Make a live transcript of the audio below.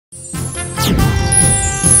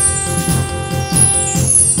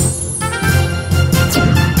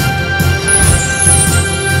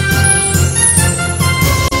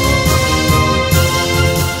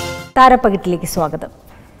താരപ്പകിട്ടിലേക്ക് സ്വാഗതം.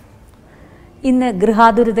 ഇന്ന്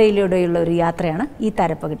ഗൃഹാതുരതയിലൂടെയുള്ള ഒരു യാത്രയാണ് ഈ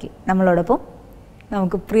താരപ്പകിട്ടിൽ. നമ്മളോടൊപ്പം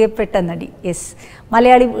നമുക്ക് പ്രിയപ്പെട്ട നടി,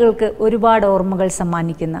 മലയാളികൾക്ക് ഒരുപാട് ഓർമ്മകൾ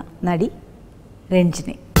സമ്മാനിക്കുന്ന നടി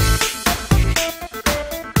രഞ്ജിനി.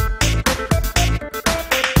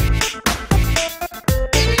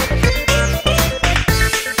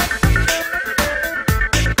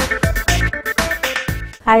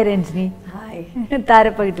 ഹായ് രഞ്ജിനി. ഹായ്.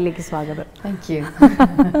 താരപ്പകിട്ടിലേക്ക് സ്വാഗതം. Thank you.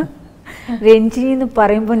 രഞ്ജിനി എന്ന്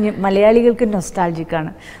പറയുമ്പോൾ മലയാളികൾക്ക്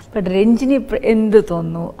നൊസ്റ്റാൾജിക്കാണ്. ബട്ട് രഞ്ജിനി എന്ത്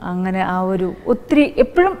തോന്നുന്നു? അങ്ങനെ ആ ഒരു ഒത്തിരി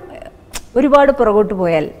എപ്പോഴും ഒരുപാട് പുറകോട്ട്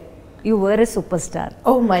പോയാൽ U where A super star.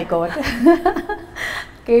 Oh my God.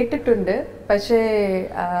 കേട്ടിട്ടുണ്ട്. പക്ഷേ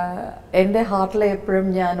എൻ്റെ ഹാർട്ടിൽ എപ്പോഴും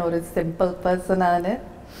ഞാൻ ഒരു സിമ്പിൾ പേഴ്സണാണ്.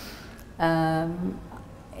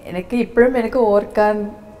 എനിക്ക് ഓർക്കാൻ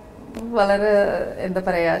വളരെ എന്താ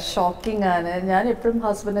പറയുക, ഷോക്കിംഗ് ആണ്. ഞാൻ എപ്പോഴും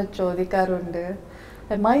ഹസ്ബൻഡ് ചോദിക്കാറുണ്ട്,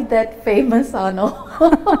 am I that famous ആണോ?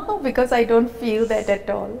 Because I don't feel that at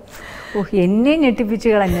all. എന്നെ ഞെട്ടിപ്പിച്ച്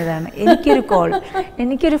കളഞ്ഞതാണ്.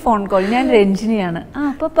 എനിക്കൊരു ഫോൺ കോൾ. ഞാൻ രഞ്ജിനിയാണ്.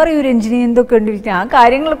 അപ്പോൾ പറയൂ രഞ്ജിനി, എന്തൊക്കെ ഉണ്ട്? ആ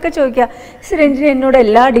കാര്യങ്ങളൊക്കെ ചോദിക്കുക. രഞ്ജിനി എന്നോട്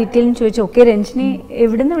എല്ലാ ഡീറ്റെയിലും ചോദിച്ചു. ഓക്കെ രഞ്ജിനി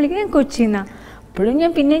എവിടെ നിന്ന് വിളിക്കുക? ഞാൻ കൊച്ചിന്നാ. അപ്പോഴും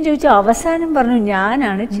ഞാൻ പിന്നെയും ചോദിച്ചു. അവസാനം പറഞ്ഞു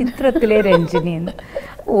ഞാനാണ് ചിത്രത്തിലെ രഞ്ജിനി എന്ന്.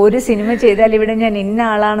 ഒരു സിനിമ ചെയ്താൽ ഇവിടെ ഞാൻ ഇന്ന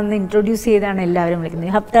ആളാണെന്ന് ഇൻട്രൊഡ്യൂസ് ചെയ്താണ് എല്ലാവരും വിളിക്കുന്നത്.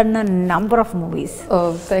 You have done A number of movies. Oh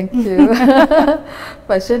thank you.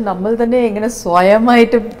 പക്ഷെ നമ്മൾ തന്നെ ഇങ്ങനെ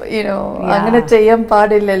സ്വയമായിട്ട് അങ്ങനെ ചെയ്യാൻ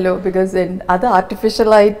പാടില്ലല്ലോ. ബിക്കോസ് അത്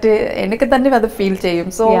ആർട്ടിഫിഷ്യലായിട്ട് എനിക്ക് തന്നെ അത് ഫീൽ ചെയ്യും.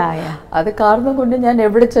 സോ അത് കാരണം കൊണ്ട് ഞാൻ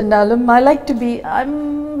എവിടെ ചെന്നാലും I like to B, I am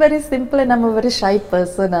very simple and I M A very shy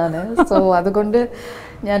person ആണ്. സോ അതുകൊണ്ട്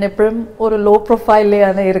ഞാൻ എപ്പോഴും ഒരു ലോ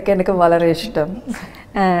പ്രൊഫൈലിലാണ് ഇരിക്കാൻ എനിക്ക് വളരെ ഇഷ്ടം.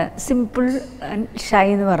 സിമ്പിൾ ആൻഡ് ഷൈ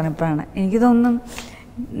എന്ന് പറഞ്ഞപ്പോഴാണ് എനിക്ക് തോന്നുന്നു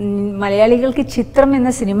മലയാളികൾക്ക് ചിത്രം എന്ന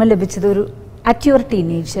സിനിമ ലഭിച്ചത് ഒരു അറ്റ് യുവർ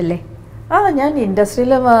ടീനേജ് അല്ലേ? ഞാൻ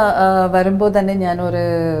ഇൻഡസ്ട്രിയിൽ വരുമ്പോൾ തന്നെ ഞാനൊരു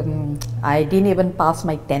I didn't even pass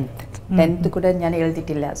my 10th കൂടെ ഞാൻ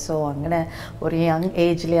എഴുതിയിട്ടില്ല. സോ അങ്ങനെ ഒരു യങ്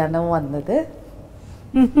ഏജിലാണ് വന്നത്.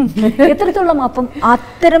 എത്രത്തോളം അപ്പം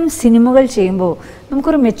അത്തരം സിനിമകൾ ചെയ്യുമ്പോൾ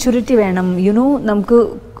നമുക്കൊരു മെച്യൂരിറ്റി വേണം. നമുക്ക്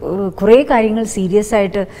കുറേ കാര്യങ്ങൾ സീരിയസ്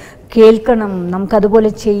ആയിട്ട് കേൾക്കണം, നമുക്കതുപോലെ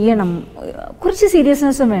ചെയ്യണം, കുറച്ച്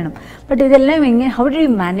സീരിയസ്നെസ്സും വേണം. ബട്ട് ഇതെല്ലാം എങ്ങനെ, how do you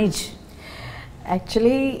manage?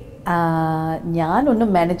 Actually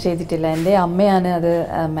ഞാനൊന്നും മാനേജ് ചെയ്തിട്ടില്ല. എൻ്റെ അമ്മയാണ് അത്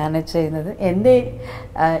മാനേജ് ചെയ്യുന്നത്.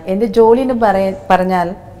 എൻ്റെ ജോലിന്ന് പറഞ്ഞാൽ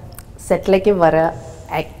സെറ്റിലേക്ക് വരിക,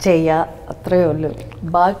 ആക്ട് ചെയ്യുക, അത്രയേ ഉള്ളൂ.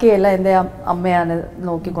 ബാക്കിയെല്ലാം എൻ്റെ അമ്മയാണ്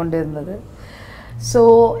നോക്കിക്കൊണ്ടിരുന്നത്. സോ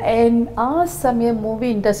ആ സമയം മൂവി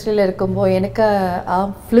ഇൻഡസ്ട്രിയിൽ ഇരിക്കുമ്പോൾ എനിക്ക് ആ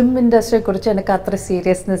ഫിലിം ഇൻഡസ്ട്രിയെ കുറിച്ച് എനിക്ക് അത്ര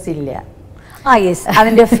സീരിയസ്നെസ് ഇല്ല.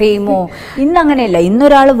 അതിൻ്റെ ഫെയിമോ ഇന്നങ്ങനെയല്ല.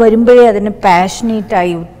 ഇന്നൊരാൾ വരുമ്പോഴേ അതിന്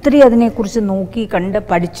പാഷനേറ്റായി ഒത്തിരി അതിനെക്കുറിച്ച് നോക്കി കണ്ട്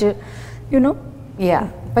പഠിച്ച്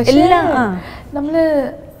പക്ഷേ നമ്മൾ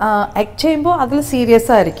ആക്ട് ചെയ്യുമ്പോൾ അതിൽ സീരിയസ്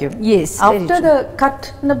ആയിരിക്കും. ആഫ്റ്റർ ദ കട്ട്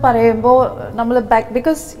എന്ന് പറയുമ്പോൾ നമ്മൾ ബാക്ക്,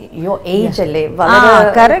 ബിക്കോസ് യുവർ ഏജ് അല്ലേ,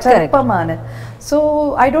 വളരെ ചെറുപ്പമാണ്. So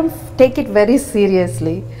I don't take it very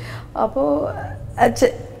seriously. അപ്പോൾ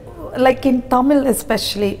ലൈക്ക് ഇൻ തമിഴ്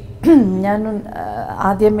എസ്പെഷ്യലി ഞാൻ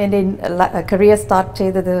ആദ്യം എൻ്റെ കരിയർ സ്റ്റാർട്ട്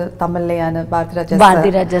ചെയ്തത് തമിഴിലെയാണ്.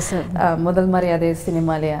 ഭാരതിരാജ മുതൽ മര്യാദ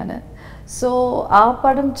സിനിമയിലെയാണ്. സോ ആ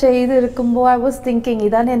പടം ചെയ്തിരിക്കുമ്പോൾ ഐ വാസ് തിങ്കിങ്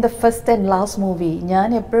ഇതാണ് എൻ്റെ ഫസ്റ്റ് ആൻഡ് ലാസ്റ്റ് മൂവി. ഞാൻ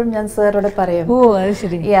എപ്പോഴും സാറോട് പറയും,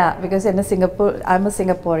 ബിക്കോസ് എന്നെ ഐ എം എ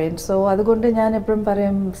സിംഗപ്പൂരിയൻ. സോ അതുകൊണ്ട് ഞാൻ എപ്പോഴും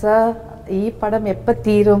പറയും, സാർ ഈ പടം എപ്പോൾ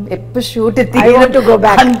തീരും, എപ്പോൾ ഷൂട്ട്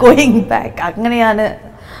തീരും, ഗോയിങ് ബാക്ക്. അങ്ങനെയാണ്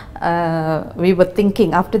we were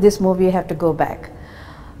thinking after this movie you have to go back.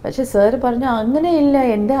 പക്ഷെ സാറ് പറഞ്ഞു അങ്ങനെയില്ല,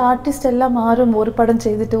 എൻ്റെ ആർട്ടിസ്റ്റ് എല്ലാം മാറും, ഒരു പടം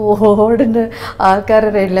ചെയ്തിട്ട് ഓടുന്ന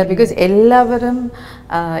ആൾക്കാരുടെ ഇല്ല. ബിക്കോസ് എല്ലാവരും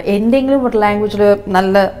എന്തെങ്കിലും ഒരു ലാംഗ്വേജിൽ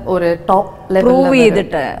നല്ല ഒരു ടോപ്പ് ലെവൽ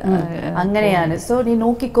ചെയ്തിട്ട് അങ്ങനെയാണ്. സോ നീ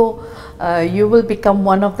നോക്കിക്കോ, you will become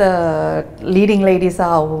one of the leading ladies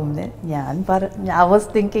ആവും. ഞാൻ ഐ വാസ്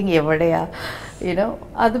തിങ്കിങ് എവിടെയാ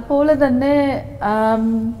അതുപോലെ തന്നെ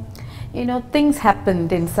things happened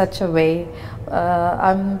in such a way.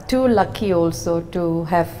 I'm too lucky also to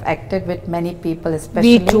have acted with many people,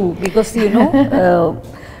 especially. Me too, because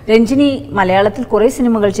Ranjini മലയാളത്തിൽ കുറേ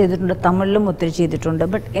സിനിമകൾ ചെയ്തിട്ടുണ്ട്, തമിഴിലും ഒത്തിരി ചെയ്തിട്ടുണ്ട്.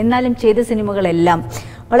 ബട്ട് എന്നാലും ചെയ്ത സിനിമകളെല്ലാം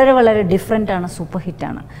വളരെ വളരെ ഡിഫറെൻ്റ് ആണ്, സൂപ്പർ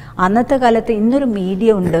ഹിറ്റാണ്. അന്നത്തെ കാലത്ത് ഇന്നൊരു മീഡിയ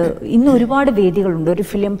ഉണ്ട്, ഇന്ന് ഒരുപാട് വേദികളുണ്ട്. ഒരു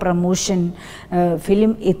ഫിലിം പ്രമോഷൻ,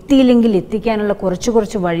 ഫിലിം എത്തിയില്ലെങ്കിൽ എത്തിക്കാനുള്ള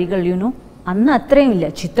കുറച്ച് വഴികൾ അന്ന് അത്രയും ഇല്ല.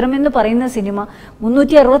 ചിത്രം എന്ന് പറയുന്ന സിനിമ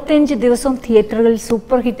 365 ദിവസവും തിയേറ്ററുകളിൽ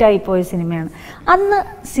സൂപ്പർ ഹിറ്റായി പോയ സിനിമയാണ്. അന്ന്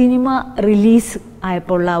സിനിമ റിലീസ്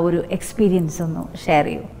ആയപ്പോൾ ആ ഒരു എക്സ്പീരിയൻസ് ഒന്ന് ഷെയർ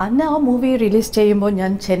ചെയ്യൂ. അന്ന് ആ മൂവി റിലീസ് ചെയ്യുമ്പോൾ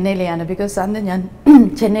ഞാൻ ചെന്നൈയിലാണ്, ബിക്കോസ് അന്ന് ഞാൻ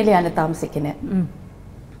ചെന്നൈയിലാണ് താമസിക്കുന്നത്.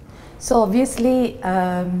 സോ ഒബ്വിയസ്ലി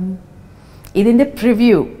ഇതിൻ്റെ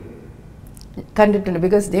പ്രിവ്യൂ കണ്ടിട്ടുണ്ട്,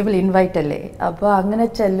 ബിക്കോസ് ദേ വിൽ ഇൻവൈറ്റ് അല്ലേ. അപ്പോൾ അങ്ങനെ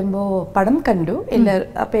ചെല്ലുമ്പോൾ പടം കണ്ടു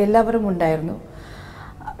അപ്പോൾ എല്ലാവരും ഉണ്ടായിരുന്നു.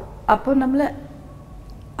 അപ്പോൾ നമ്മൾ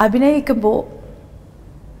അഭിനയിക്കുമ്പോൾ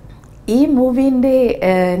ഈ മൂവീൻ്റെ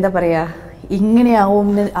എന്താ പറയുക,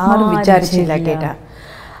 ഇങ്ങനെയാവുമെന്ന് ആരും വിചാരിച്ചില്ല കേട്ടാ.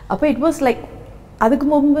 അപ്പോൾ ഇറ്റ് വാസ് ലൈക്ക്, അതിക്ക്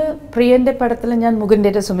മുമ്പ് പ്രിയൻ്റെ പടത്തിൽ ഞാൻ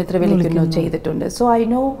മുകുന്ദേൻ്റെ സുമിത്ര വിളിക്കുന്നു ചെയ്തിട്ടുണ്ട്. സോ ഐ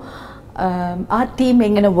നോ ആ ടീം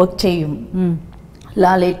എങ്ങനെ വർക്ക് ചെയ്യും,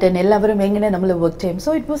 ലാലേട്ടൻ എല്ലാവരും എങ്ങനെ നമ്മൾ വർക്ക് ചെയ്യും.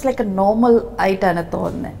 So it was like A normal ആയിട്ടാണ്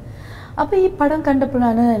തോന്നുന്നത്. അപ്പോൾ ഈ പടം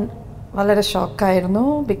കണ്ടപ്പോഴാണ് വളരെ ഷോക്കായിരുന്നു,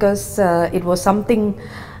 because it was something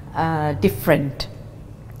different.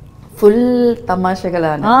 Full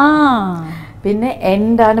തമാശകളാണ്, പിന്നെ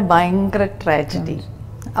എൻഡാണ് ഭയങ്കര ട്രാജഡി.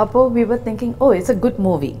 അപ്പോൾ we were thinking oh it's A good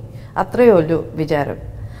movie, അത്രയേ ഉള്ളൂ വിചാരം.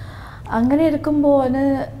 അങ്ങനെ ഇരിക്കുമ്പോൾ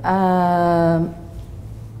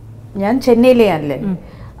ഞാൻ ചെന്നൈയിലെയാണല്ലേ,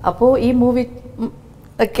 അപ്പോൾ ഈ മൂവി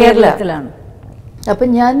കേരളത്തിലാണ്. അപ്പം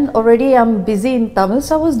ഞാൻ already I am busy in Tamil,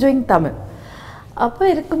 so I was doing Tamil. അപ്പോൾ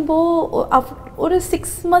ഇരിക്കുമ്പോൾ ഒരു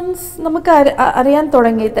 6 months നമുക്ക് അറിയാൻ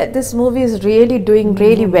തുടങ്ങി that this movie is really doing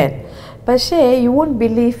really well. പക്ഷേ യു വോണ്ട്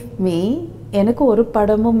ബിലീവ് മീ, എനിക്ക് ഒരു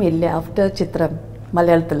പടമും ഇല്ല ആഫ്റ്റർ ചിത്രം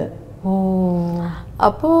മലയാളത്തിൽ.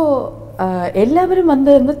 അപ്പോൾ എല്ലാവരും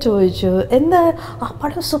വന്ന് ചോദിച്ചു എന്താ ആ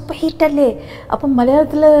പടം സൂപ്പർ ഹിറ്റല്ലേ, അപ്പം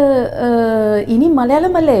മലയാളത്തിൽ ഇനി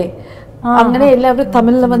മലയാളമല്ലേ, അങ്ങനെ എല്ലാവരും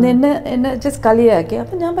തമിഴിൽ വന്ന് എന്നെ ജസ്റ്റ് കളിയാക്കി.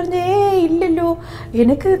 അപ്പം ഞാൻ പറഞ്ഞു ഇല്ലല്ലോ,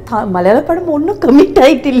 എനിക്ക് മലയാള പടം ഒന്നും കമ്മിറ്റ്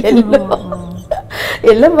ആയിട്ടില്ലല്ലോ,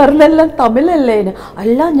 എല്ലാം പറഞ്ഞെല്ലാം തമിഴല്ലേ.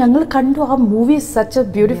 അല്ല ഞങ്ങൾ കണ്ടു, ആ മൂവി സച്ച് എ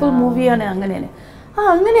ബ്യൂട്ടിഫുൾ മൂവിയാണ്. അങ്ങനെയാണ്.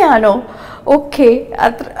 അങ്ങനെയാണോ, ഓക്കെ,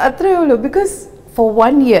 അത്രയേ ഉള്ളൂ. ബിക്കോസ് for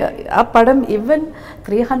 1 year ആ പടം ഈവൻ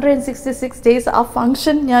 366 days ആ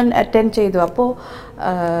ഫങ്ഷൻ ഞാൻ അറ്റൻഡ് ചെയ്തു. അപ്പോൾ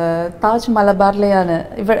താജ് മലബാറിലെയാണ്,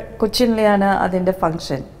 ഇവിടെ കൊച്ചിനിലെയാണ് അതിൻ്റെ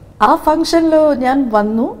ഫങ്ഷൻ. ആ ഫങ്ഷനിൽ ഞാൻ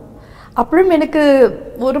വന്നു, അപ്പോഴും എനിക്ക്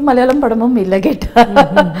ഒരു മലയാളം പടമും ഇല്ല കേട്ടാ.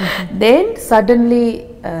 ദെൻ സഡൻലി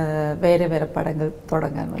വേറെ വേറെ പടങ്ങൾ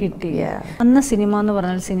തുടങ്ങാൻ കിട്ടി. അന്ന് സിനിമ എന്ന്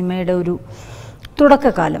പറഞ്ഞാൽ സിനിമയുടെ ഒരു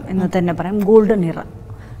തുടക്കകാലം എന്ന് തന്നെ പറയാം, ഗോൾഡൻ ഇറ.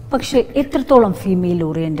 പക്ഷേ എത്രത്തോളം ഫീമെയിൽ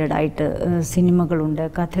ഓറിയൻറ്റഡ് ആയിട്ട് സിനിമകളുണ്ട്,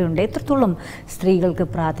 കഥയുണ്ട്, എത്രത്തോളം സ്ത്രീകൾക്ക്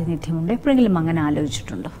പ്രാതിനിധ്യമുണ്ട്, എപ്പോഴെങ്കിലും അങ്ങനെ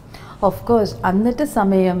ആലോചിച്ചിട്ടുണ്ടോ? ഓഫ് കോഴ്സ് അന്നത്തെ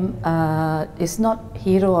സമയം ഇസ് നോട്ട്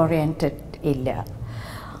ഹീറോ ഓറിയൻറ്റഡ് ഇല്ല,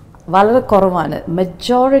 വളരെ കുറവാണ്.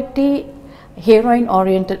 മെജോറിറ്റി ഹീറോയിൻ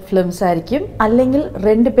ഓറിയൻറ്റഡ് ഫിലിംസ് ആയിരിക്കും, അല്ലെങ്കിൽ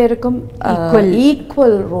 2 പേർക്കും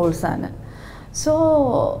ഈക്വൽ റോൾസ് ആണ്. സോ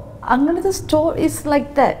അങ്ങനത്തെ story is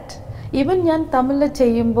like that. Even ഞാൻ തമിഴിൽ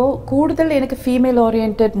ചെയ്യുമ്പോൾ കൂടുതൽ എനിക്ക് ഫീമെയിൽ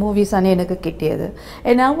ഓറിയൻറ്റഡ് മൂവീസാണ് എനിക്ക് കിട്ടിയത്.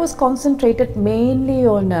 And I was concentrated mainly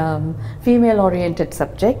on female oriented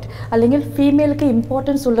subject, അല്ലെങ്കിൽ ഫീമെയിൽക്ക്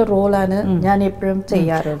ഇമ്പോർട്ടൻസ് ഉള്ള റോളാണ് ഞാൻ എപ്പോഴും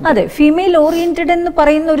ചെയ്യാറുള്ളത്. അതെ, ഫീമെയിൽ ഓറിയൻറ്റഡ് എന്ന്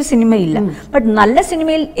പറയുന്ന ഒരു സിനിമയില്ല, ബട്ട് നല്ല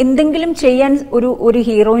സിനിമയിൽ എന്തെങ്കിലും ചെയ്യാൻ ഒരു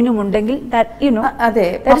ഹീറോയിനും ഉണ്ടെങ്കിൽ അതെ,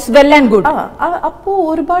 വെൽ ആൻഡ് ഗുഡ്. അപ്പോൾ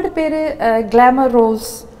ഒരുപാട് പേര് ഗ്ലാമർ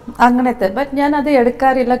റോൾസ് അങ്ങനത്തെ, ബട്ട് ഞാൻ അത്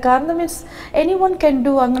എടുക്കാറില്ല. കാരണം means any one can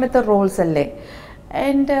do അങ്ങനത്തെ റോൾസ് അല്ലേ.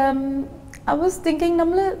 ആൻഡ് ഐ വാസ് തിങ്കിങ്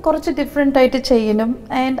നമ്മൾ കുറച്ച് ഡിഫറെൻ്റ് ആയിട്ട് ചെയ്യണം.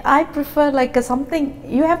 And I prefer like something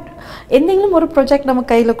you have, എന്തെങ്കിലും ഒരു പ്രൊജക്റ്റ്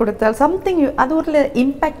നമുക്ക് കയ്യിൽ കൊടുത്താൽ സംതിങ് അതുപോലെ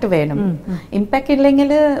ഇമ്പാക്റ്റ് വേണം. ഇമ്പാക്റ്റ്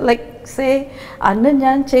ഇല്ലെങ്കിൽ ലൈക്ക് സേ അന്ന്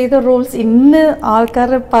ഞാൻ ചെയ്ത റോൾസ് ഇന്ന്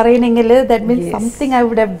ആൾക്കാർ പറയണമെങ്കിൽ that means something I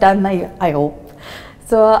would have done, I hope.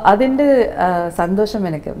 So അതിൻ്റെ സന്തോഷം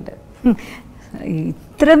എനിക്കുണ്ട്.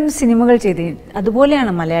 ഇത്തരം സിനിമകൾ ചെയ്ത്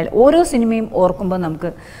അതുപോലെയാണ് മലയാളം. ഓരോ സിനിമയും ഓർക്കുമ്പോൾ നമുക്ക്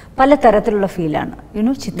പല തരത്തിലുള്ള ഫീലാണ്.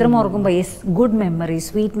 ചിത്രം ഓർക്കുമ്പോൾ yes, good memories,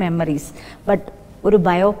 sweet memories. But ഒരു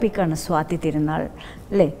ബയോപിക്കാണ് സ്വാതി തിരുനാൾ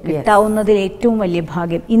അല്ലേ, കിട്ടാവുന്നതിൽ ഏറ്റവും വലിയ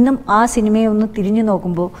ഭാഗ്യം. ഇന്നും ആ സിനിമയെ ഒന്ന് തിരിഞ്ഞു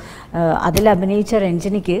നോക്കുമ്പോൾ അതിൽ അഭിനയിച്ച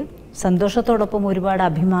രഞ്ജിനിക്ക് സന്തോഷത്തോടൊപ്പം ഒരുപാട്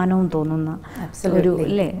അഭിമാനവും തോന്നുന്ന ഒരു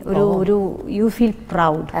അല്ലേ, ഒരു യു ഫീൽ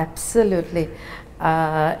പ്രൗഡ്. അബ്സല്യൂട്ട്ലി.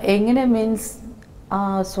 എങ്ങനെ മീൻസ്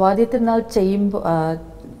സ്വാതി തിരുനാൾ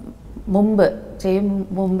മുമ്പ്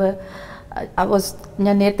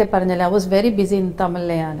ഞാൻ നേരത്തെ പറഞ്ഞല്ലോ, I was very busy in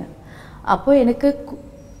തമിഴിലെയാണ്. അപ്പോൾ എനിക്ക്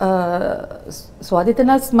Swathi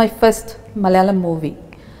Thirunal my first Malayalam movie.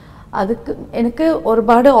 അത് എനിക്ക്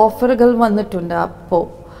ഒരുപാട് ഓഫറുകൾ വന്നിട്ടുണ്ട്. അപ്പോൾ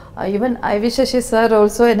even I V Sasi sir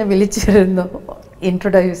also എന്നെ വിളിച്ചിരുന്നു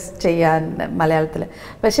ഇൻട്രൊഡ്യൂസ് ചെയ്യാൻ മലയാളത്തിൽ.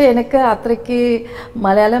 പക്ഷേ എനിക്ക് അത്രയ്ക്ക്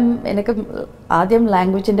മലയാളം, എനിക്ക് ആദ്യം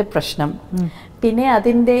ലാംഗ്വേജിൻ്റെ പ്രശ്നം, പിന്നെ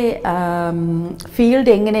അതിൻ്റെ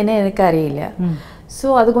ഫീൽഡ് എങ്ങനെയെന്ന് എനിക്കറിയില്ല. സോ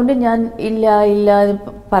അതുകൊണ്ട് ഞാൻ ഇല്ല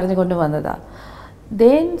പറഞ്ഞുകൊണ്ട് വന്നതാണ്.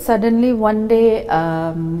 Then suddenly one day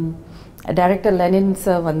director Lenin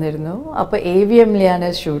sir വന്നിരുന്നു. അപ്പോൾ AVMലെയാണ്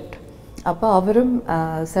ഷൂട്ട്. അപ്പോൾ അവരും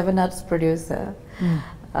 7 Arts പ്രൊഡ്യൂസർ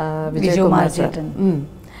വിജയകുമാർ ചേട്ടൻ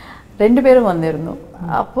 2 പേരും വന്നിരുന്നു.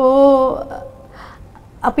 അപ്പോൾ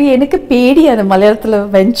എനിക്ക് പേടിയാണ് മലയാളത്തിൽ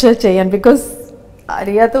വെഞ്ചർ ചെയ്യാൻ. ബിക്കോസ്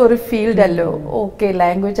അറിയാത്ത ഒരു ഫീൽഡല്ലോ. ഓക്കെ,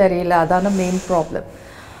 ലാംഗ്വേജ് അറിയില്ല, അതാണ് മെയിൻ പ്രോബ്ലം.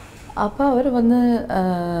 അപ്പോൾ അവർ വന്ന്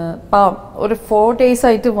ഒരു 4 days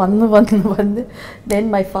ആയിട്ട് വന്ന് ദെൻ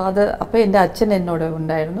മൈ ഫാദർ, അപ്പോൾ എൻ്റെ അച്ഛൻ എന്നോട്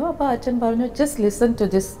ഉണ്ടായിരുന്നു. അപ്പോൾ അച്ഛൻ പറഞ്ഞു, just listen to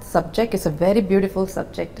this subject, it's A very beautiful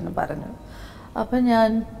subject എന്ന് പറഞ്ഞു.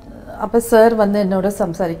 അപ്പോൾ സർ വന്ന് എന്നോട്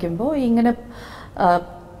സംസാരിക്കുമ്പോൾ ഇങ്ങനെ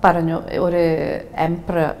പറഞ്ഞു, ഒരു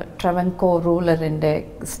എംപറർ ട്രവൻകോ റൂളറിൻ്റെ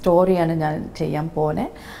സ്റ്റോറിയാണ് ഞാൻ ചെയ്യാൻ പോണേ.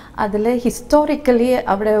 അതിൽ ഹിസ്റ്റോറിക്കലി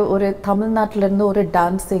അവിടെ ഒരു തമിഴ്നാട്ടിലിരുന്ന്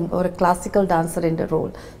ഒരു ക്ലാസിക്കൽ ഡാൻസറിൻ്റെ റോൾ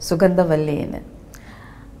സുഗന്ധവല്ലിന്,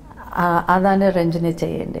 അതാണ് രഞ്ജിനി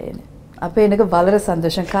ചെയ്യേണ്ടത്. അപ്പോൾ എനിക്ക് വളരെ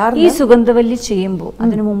സന്തോഷം. കാരണം ഈ സുഗന്ധവല്ലി ചെയ്യുമ്പോൾ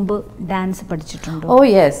അതിനു മുമ്പ് ഡാൻസ് പഠിച്ചിട്ടുണ്ടോ? ഓ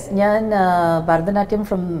യെസ്, ഞാൻ ഭരതനാട്യം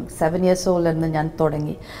ഫ്രം 7 years old എന്ന് ഞാൻ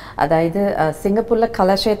തുടങ്ങി. അതായത് സിംഗപ്പൂരിലെ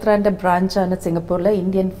കലാക്ഷേത്രൻ്റെ ബ്രാഞ്ചാണ് സിംഗപ്പൂരിലെ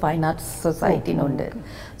ഇന്ത്യൻ ഫൈൻ ആർട്സ് സൊസൈറ്റിനുണ്ട്.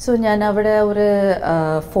 സോ ഞാൻ അവിടെ ഒരു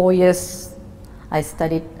 4 years ഐ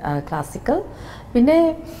സ്റ്റഡി ക്ലാസിക്കൽ. പിന്നെ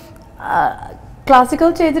ക്ലാസിക്കൽ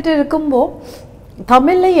ചെയ്തിട്ട് ഇരിക്കുമ്പോൾ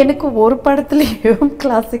തമിഴിൽ എനിക്ക് ഒരു പടത്തിലും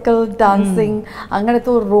ക്ലാസിക്കൽ ഡാൻസിങ് അങ്ങനത്തെ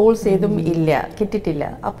ഒരു റോൾസ് ഏതും കിട്ടിയിട്ടില്ല.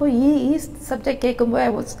 അപ്പോൾ ഈ സബ്ജക്റ്റ് കേൾക്കുമ്പോൾ I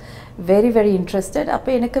was very very interested.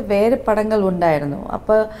 അപ്പോൾ എനിക്ക് വേറെ പടങ്ങൾ ഉണ്ടായിരുന്നു.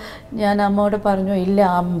 അപ്പോൾ ഞാൻ അമ്മയോട് പറഞ്ഞു,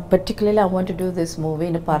 ഇല്ല, particularly I want to do this movie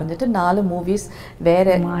എന്ന് പറഞ്ഞിട്ട് 4 movies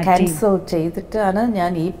വേറെ ക്യാൻസൽ ചെയ്തിട്ടാണ്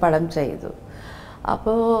ഞാൻ ഈ പടം ചെയ്തു.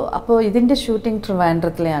 അപ്പോൾ ഇതിൻ്റെ ഷൂട്ടിംഗ്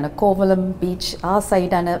ട്രിവാൻഡ്രത്തിലെയാണ്, കോവലം ബീച്ച് ആ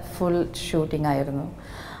സൈഡാണ് ഫുൾ ഷൂട്ടിംഗ് ആയിരുന്നു.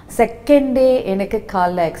 സെക്കൻഡ് ഡേ എനിക്ക്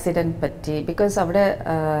കാലിൽ ആക്സിഡൻറ്റ് പറ്റി. ബിക്കോസ് അവിടെ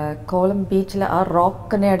കോവലം ബീച്ചിൽ ആ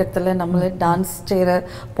റോക്കിന് അടുത്തുള്ള നമ്മൾ ഡാൻസ് ചെയ്ത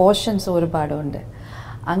പോർഷൻസ് ഒരുപാടുണ്ട്.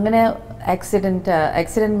 അങ്ങനെ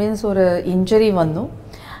ആക്സിഡൻറ്റ് മീൻസ് ഒരു ഇഞ്ചുറി വന്നു.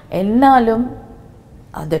 എന്നാലും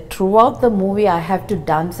അത് through out the movie I have to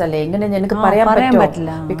dance അല്ലേ, എങ്ങനെ എനിക്ക് പറയാൻ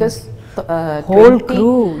പറ്റില്ല. ബിക്കോസ്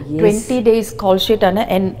 20 days കോൾ ഷീറ്റ് ആണ്.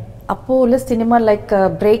 അപ്പോൾ ഉള്ള സിനിമ ലൈക്ക്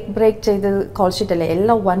ബ്രേക്ക് ചെയ്ത് കോൾ ഷീറ്റ് അല്ലേ,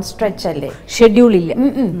 എല്ലാം 1 stretch അല്ലേ, ഷെഡ്യൂൾ ഇല്ല,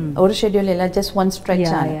 ഒരു ഷെഡ്യൂൾ ഇല്ല, ജസ്റ്റ് 1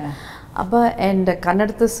 stretch ആണ്. അപ്പോൾ എൻ്റെ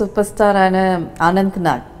കന്നഡത്തെ സൂപ്പർ സ്റ്റാറാണ്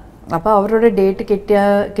അനന്ത്നാഗ്. അപ്പോൾ അവരുടെ ഡേറ്റ്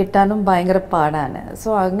കിട്ടാനും ഭയങ്കര പാടാണ്. സോ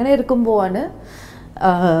അങ്ങനെ ഇരിക്കുമ്പോഴാണ്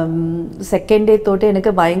സെക്കൻഡ് ഡേ തൊട്ട്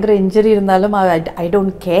എനിക്ക് ഭയങ്കര ഇഞ്ചുറി ഇരുന്നാലും ഐ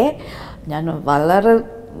ഡോണ്ട് കെയർ. ഞാൻ വളരെ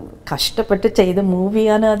കഷ്ടപ്പെട്ട് ചെയ്ത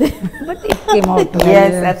മൂവിയാണ് അത്.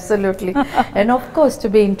 Yes, absolutely. And of course to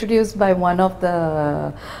be introduced by one of the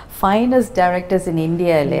finest directors in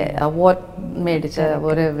India, award മേടിച്ച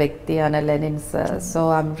ഒരു വ്യക്തിയാണ് Lenin sir. So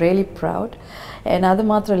I'm really proud. And അത്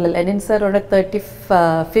മാത്രമല്ല, ലെനിൻ സാറോടെ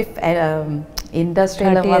 35th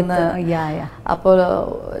ഇൻഡസ്ട്രിയിൽ വന്ന്, അപ്പോൾ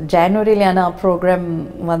ജാനുവരിയിലാണ് ആ പ്രോഗ്രാം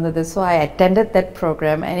വന്നത്. So I attended that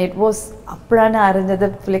programme and it was, അപ്പോഴാണ് അറിഞ്ഞത്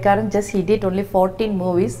പുള്ളിക്കാരൻ just he did only 14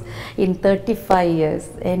 movies in 35 years.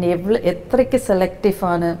 And എത്രയ്ക്ക്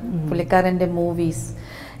സെലക്റ്റീവാണ് പുള്ളിക്കാരൻ്റെ മൂവീസ്.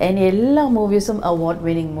 ആൻഡ് എല്ലാ മൂവീസും അവാർഡ്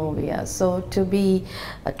വിന്നിങ് മൂവിയാണ്. So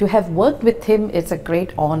to have work with him it's A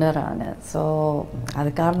great ഓണറാണ്. സോ അത്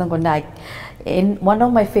കാരണം കൊണ്ട് one of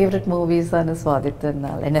my favorite movies ആണ്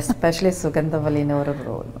സ്വാതിത്വനാൾ, and especially സുഗന്ധവല്ലിൻ്റെ ഒരു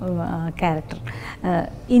റോൾ ക്യാരക്ടർ.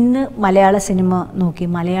 ഇന്ന് മലയാള സിനിമ നോക്കി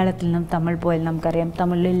മലയാളത്തിൽ നിന്നും തമിഴ് പോയാൽ നമുക്കറിയാം,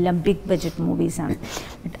 തമിഴിലെല്ലാം ബിഗ് ബഡ്ജറ്റ് മൂവീസാണ്.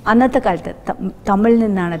 അന്നത്തെ കാലത്ത് തമിഴിൽ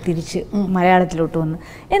നിന്നാണ് തിരിച്ച് മലയാളത്തിലോട്ട് വന്ന്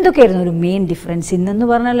എന്തൊക്കെയായിരുന്നു ഒരു മെയിൻ ഡിഫറൻസ്? ഇന്നെന്ന്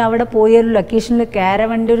പറഞ്ഞാൽ അവിടെ പോയ ഒരു ലൊക്കേഷനിൽ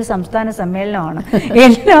കാരവൻ്റെ ഒരു സംസ്ഥാന സമ്മേളനമാണ്,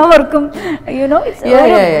 എല്ലാവർക്കും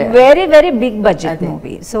very very big budget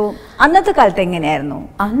movie. So അന്നത്തെ കാലത്ത് എങ്ങനെയായിരുന്നു?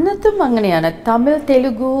 അന്നത്തും അങ്ങനെയാണ്. തമിഴ്,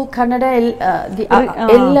 തെലുഗു, കന്നഡ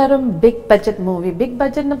എല്ലാവരും big budget movie. Big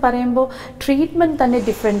budget എന്ന് പറയുമ്പോൾ ട്രീറ്റ്മെൻറ്റ് തന്നെ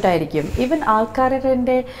ഡിഫറെൻ്റ് ആയിരിക്കും. ഈവൻ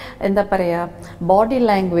ആൾക്കാരുടെ എന്താ പറയുക, ബോഡി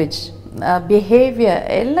ലാംഗ്വേജ്, ബിഹേവിയർ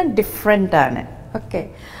എല്ലാം ഡിഫറെൻ്റ് ആണ്. ഓക്കെ,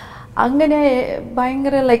 അങ്ങനെ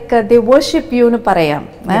ഭയങ്കര ലൈക്ക് ദേ വർഷിപ്പ് യു എന്ന് പറയാം.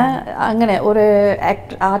 അങ്ങനെ ഒരു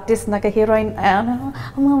ആർട്ടിസ്റ്റിനൊക്കെ ഹീറോയിൻ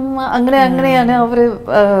അങ്ങനെയാണ് അവർ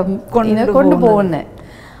കൊണ്ടുപോകുന്നത്.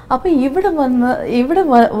 അപ്പോൾ ഇവിടെ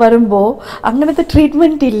വരുമ്പോൾ അങ്ങനത്തെ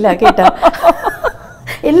ട്രീറ്റ്മെൻറ്റ് ഇല്ല കേട്ടോ.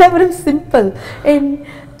 എല്ലാവരും സിമ്പിൾ.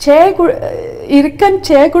 ഇരിക്കാൻ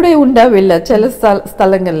ചെയർ കൂടെ ഉണ്ടാവില്ല ചില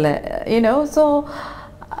സ്ഥലങ്ങളിൽ, യുനോ. സോ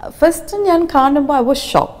ഫസ്റ്റ് ഞാൻ കാണുമ്പോൾ ഐ വാസ്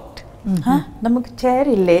ഷോക്ക്ഡ്. നമുക്ക് ചെയർ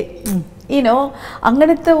ഇല്ലേ, യുനോ,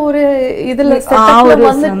 അങ്ങനത്തെ ഒരു ഇതിൽ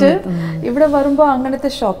വന്നിട്ട് ഇവിടെ വരുമ്പോൾ അങ്ങനത്തെ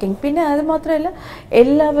ഷോക്കിംഗ്. പിന്നെ അത് മാത്രമല്ല,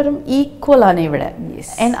 എല്ലാവരും ഈക്വൽ ആണ് ഇവിടെ.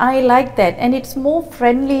 And I like that. And it's more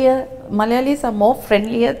friendlier. Malayalis are more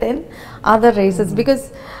friendlier than other races because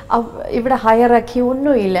ഇവിടെ ഹയറാക്കി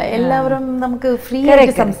ഒന്നുമില്ല, എല്ലാവരും നമുക്ക് ഫ്രീ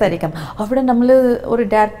ആയിട്ട് സംസാരിക്കാം. അവിടെ നമ്മൾ ഒരു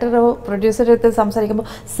ഡയറക്ടറോ പ്രൊഡ്യൂസറോ അടുത്ത് സംസാരിക്കുമ്പോൾ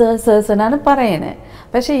സർ എന്നാണ് പറയുന്നത്.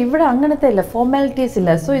 പക്ഷേ ഇവിടെ അങ്ങനത്തെ ഇല്ല, ഫോർമാലിറ്റീസ് ഇല്ല.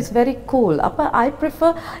 So it's very cool. അപ്പോൾ ഐ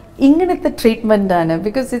പ്രിഫർ ഇങ്ങനത്തെ ട്രീറ്റ്മെൻ്റ് ആണ്.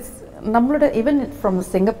 ബിക്കോസ് ഇറ്റ്സ് നമ്മളുടെ even from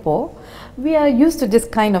Singapore we are used to this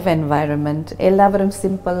kind of environment. എല്ലാവരും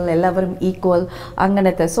സിമ്പിൾ, എല്ലാവരും ഈക്വൽ,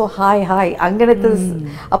 അങ്ങനത്തെ. സോ ഹായ് ഹായ് അങ്ങനത്തെ.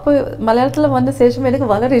 അപ്പോൾ മലയാളത്തിൽ വന്ന ശേഷം എനിക്ക്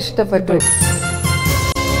വളരെ ഇഷ്ടപ്പെട്ടു.